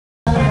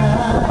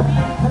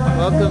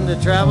Welcome to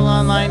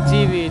TravelOnline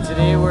TV.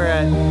 Today we're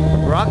at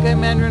Boracay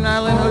Mandarin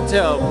Island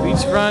Hotel,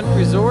 Beachfront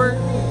Resort,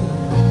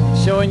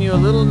 showing you a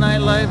little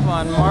nightlife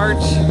on March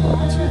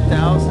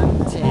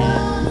 2010.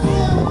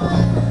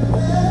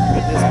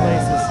 This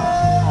place is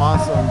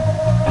awesome.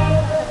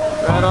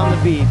 Right on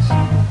the beach.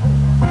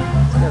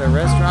 It's got a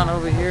restaurant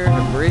over here and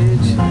a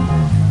bridge.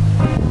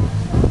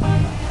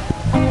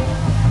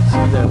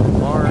 See the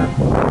bar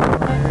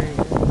area.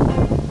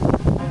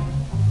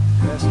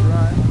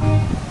 Restaurant.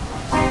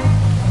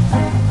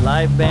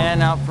 Live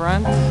band out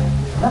front.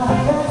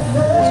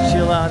 This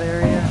chill out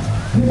area.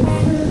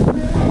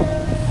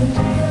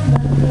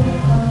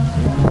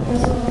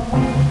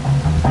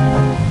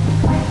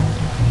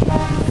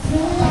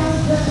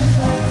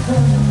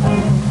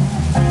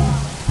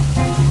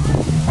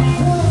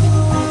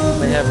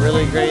 They have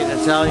really great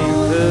Italian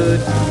food,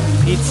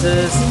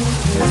 pizzas.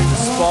 Here's the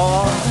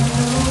spa.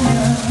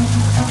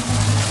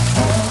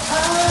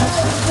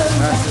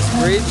 Across this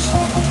bridge.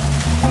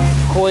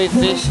 Koi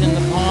fish in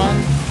the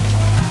pond.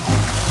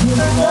 Spa.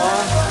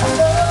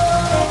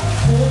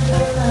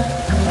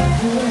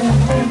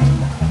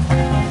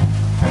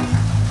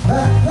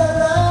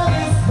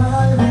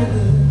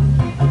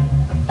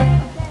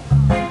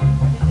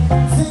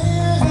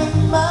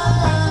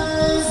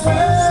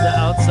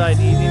 Outside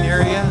eating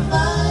area.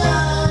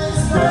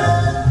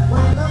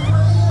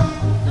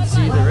 You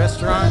see the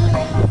restaurant.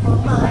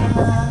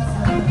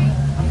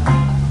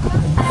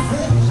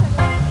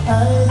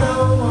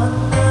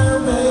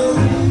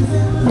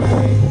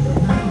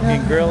 You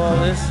can grill all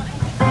this.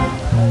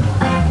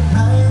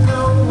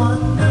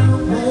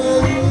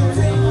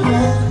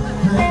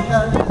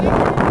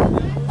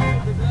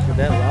 Look at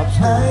that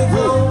lobster.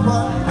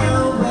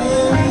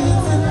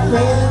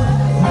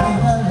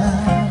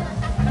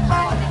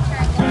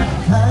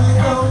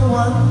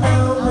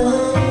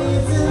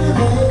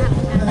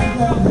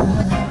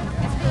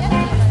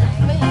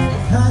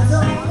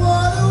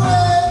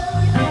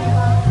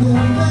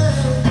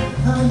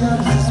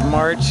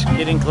 March,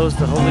 getting close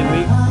to Holy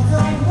Week.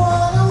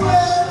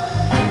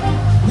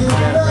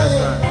 That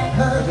restaurant.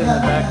 Look in the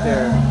back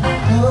there. That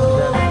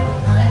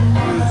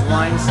huge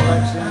wine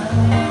selection.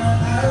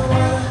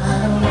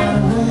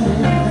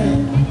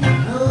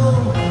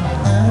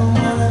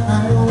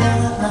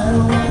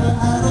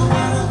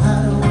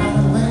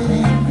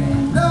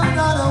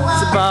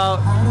 It's about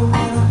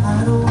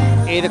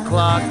 8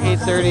 o'clock,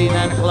 8:30,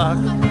 9 o'clock.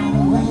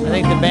 I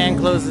think the band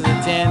closes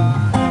at 10.